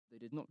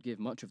did not give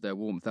much of their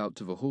warmth out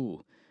to the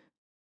hall.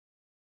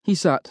 He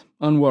sat,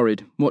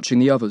 unworried, watching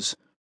the others,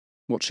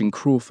 watching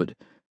Crawford.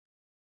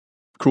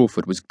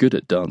 Crawford was good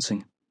at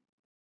dancing.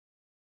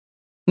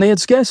 They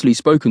had scarcely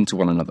spoken to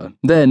one another,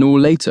 then or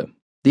later.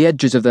 The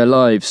edges of their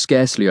lives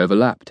scarcely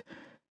overlapped.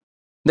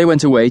 They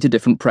went away to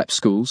different prep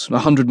schools,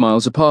 100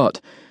 miles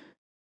apart.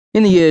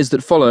 In the years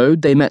that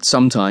followed, they met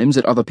sometimes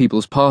at other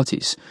people's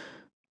parties.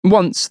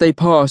 Once they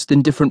passed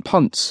in different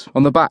punts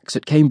on the backs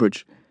at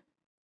Cambridge.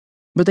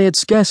 But they had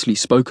scarcely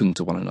spoken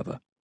to one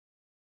another.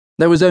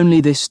 There was only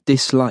this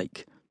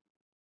dislike.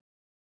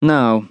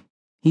 Now,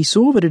 he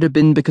saw that it had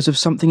been because of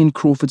something in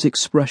Crawford's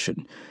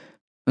expression,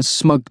 a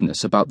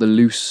smugness about the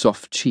loose,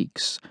 soft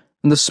cheeks,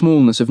 and the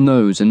smallness of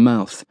nose and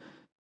mouth.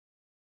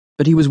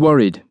 But he was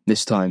worried,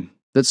 this time,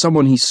 that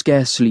someone he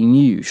scarcely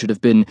knew should have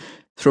been,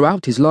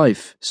 throughout his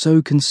life,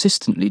 so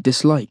consistently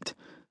disliked.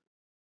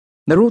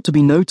 There ought to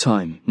be no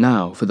time,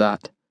 now, for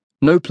that,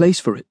 no place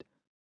for it.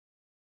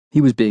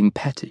 He was being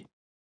petty.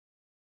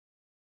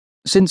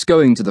 Since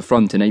going to the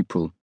front in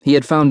April, he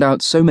had found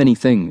out so many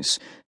things,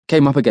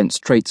 came up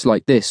against traits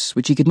like this,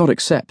 which he could not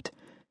accept.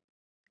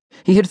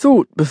 He had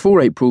thought, before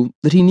April,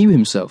 that he knew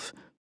himself.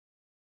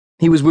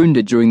 He was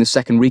wounded during the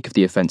second week of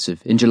the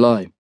offensive, in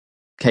July.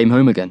 Came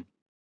home again.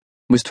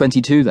 Was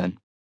 22 then.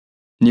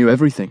 Knew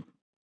everything.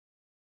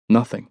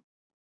 Nothing.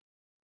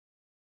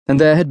 And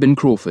there had been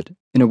Crawford,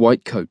 in a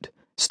white coat,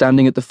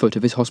 standing at the foot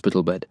of his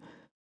hospital bed.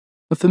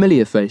 A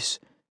familiar face.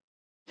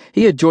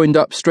 He had joined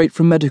up straight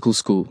from medical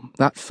school,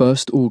 that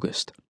first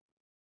August.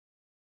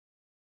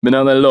 Been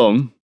out there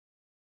long?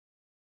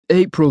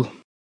 April.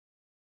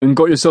 And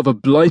got yourself a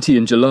blighty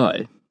in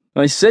July.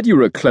 I said you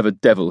were a clever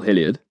devil,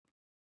 Hilliard.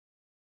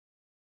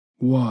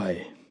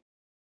 Why?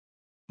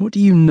 What do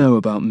you know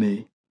about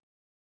me?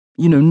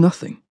 You know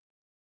nothing.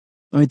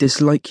 I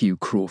dislike you,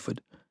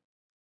 Crawford.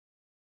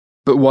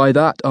 But why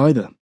that,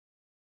 either?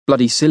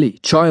 Bloody silly,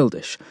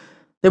 childish.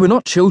 They were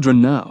not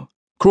children now.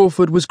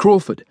 Crawford was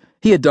Crawford.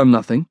 He had done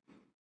nothing.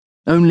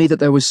 Only that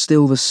there was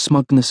still the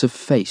smugness of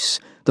face,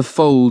 the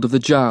fold of the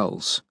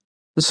jowls,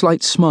 the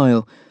slight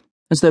smile,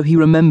 as though he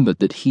remembered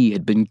that he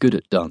had been good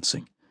at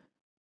dancing.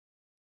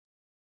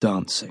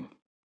 Dancing.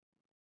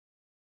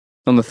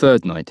 On the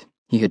third night,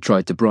 he had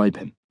tried to bribe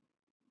him.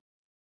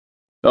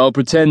 I'll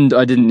pretend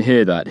I didn't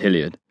hear that,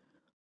 Hilliard.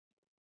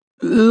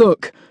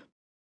 Look.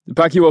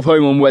 Pack you off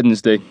home on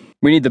Wednesday.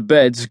 We need the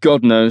beds,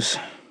 God knows.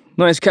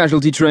 Nice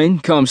casualty train,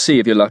 calm sea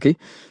if you're lucky.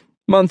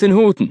 Month in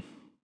Horton.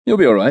 You'll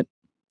be all right.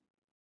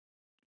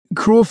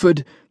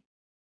 Crawford.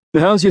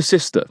 How's your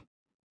sister?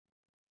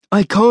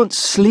 I can't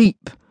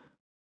sleep.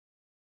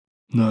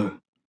 No.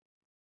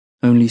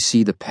 Only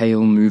see the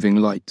pale moving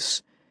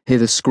lights, hear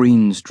the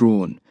screens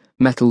drawn,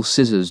 metal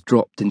scissors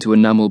dropped into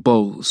enamel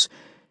bowls,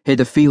 hear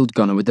the field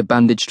gunner with the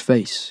bandaged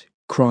face,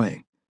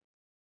 crying.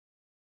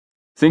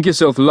 Think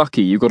yourself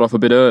lucky you got off a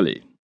bit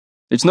early.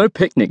 It's no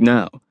picnic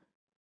now.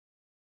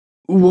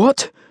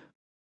 What?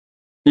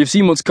 You've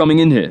seen what's coming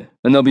in here,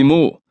 and there'll be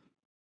more.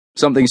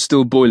 Something's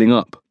still boiling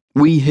up.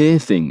 We hear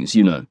things,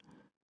 you know.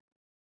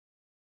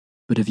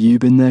 But have you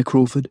been there,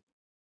 Crawford?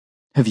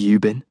 Have you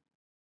been?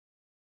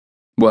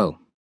 Well,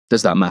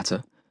 does that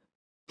matter?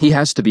 He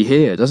has to be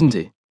here, doesn't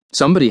he?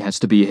 Somebody has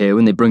to be here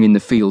when they bring in the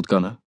field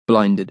gunner,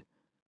 blinded.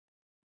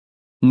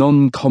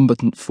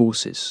 Non-combatant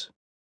forces.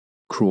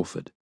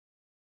 Crawford.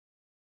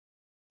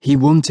 He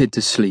wanted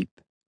to sleep,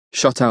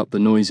 shut out the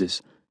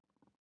noises.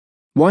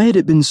 Why had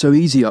it been so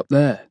easy up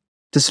there?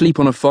 To sleep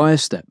on a fire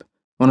step,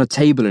 on a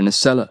table in a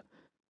cellar,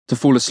 to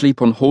fall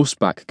asleep on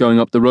horseback going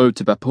up the road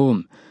to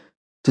Bapaume,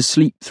 to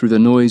sleep through the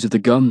noise of the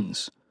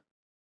guns.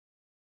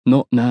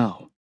 Not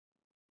now.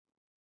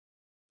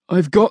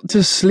 I've got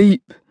to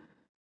sleep.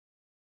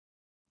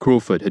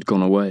 Crawford had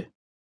gone away.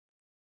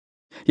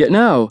 Yet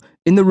now,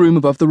 in the room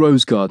above the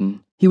rose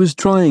garden, he was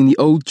trying the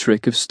old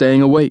trick of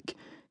staying awake,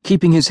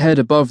 keeping his head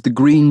above the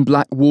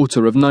green-black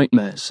water of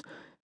nightmares.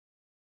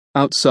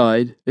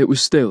 Outside, it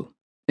was still,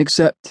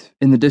 except,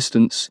 in the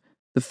distance,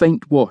 the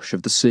faint wash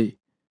of the sea.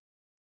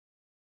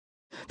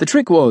 The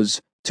trick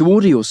was to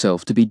order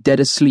yourself to be dead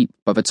asleep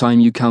by the time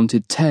you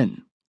counted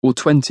 10 or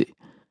 20.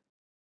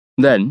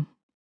 Then,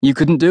 you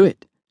couldn't do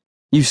it.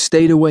 You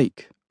stayed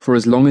awake for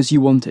as long as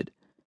you wanted.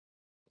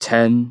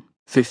 10,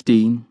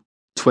 15,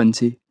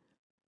 20.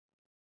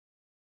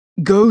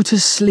 Go to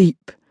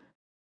sleep.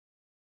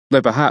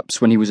 Though perhaps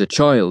when he was a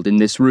child in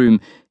this room,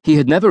 he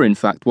had never in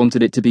fact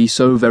wanted it to be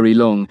so very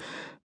long,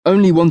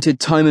 only wanted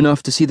time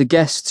enough to see the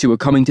guests who were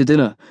coming to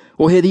dinner,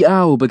 or hear the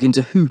owl begin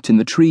to hoot in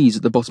the trees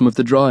at the bottom of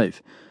the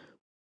drive.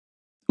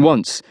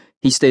 Once,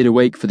 he stayed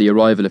awake for the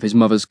arrival of his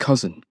mother's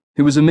cousin,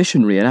 who was a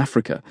missionary in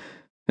Africa,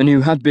 and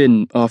who had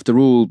been, after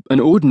all, an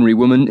ordinary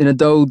woman in a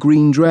dull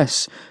green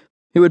dress,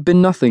 who had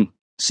been nothing,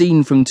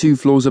 seen from 2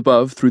 floors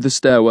above through the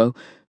stairwell,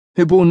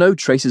 who bore no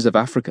traces of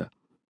Africa.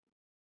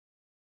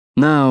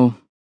 Now,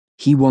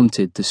 he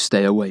wanted to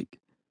stay awake.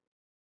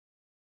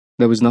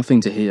 There was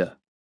nothing to hear,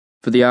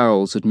 for the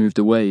owls had moved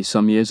away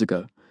some years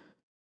ago.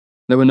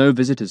 There were no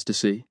visitors to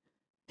see.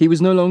 He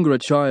was no longer a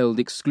child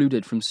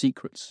excluded from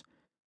secrets.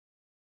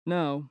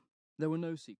 Now, there were no secrets.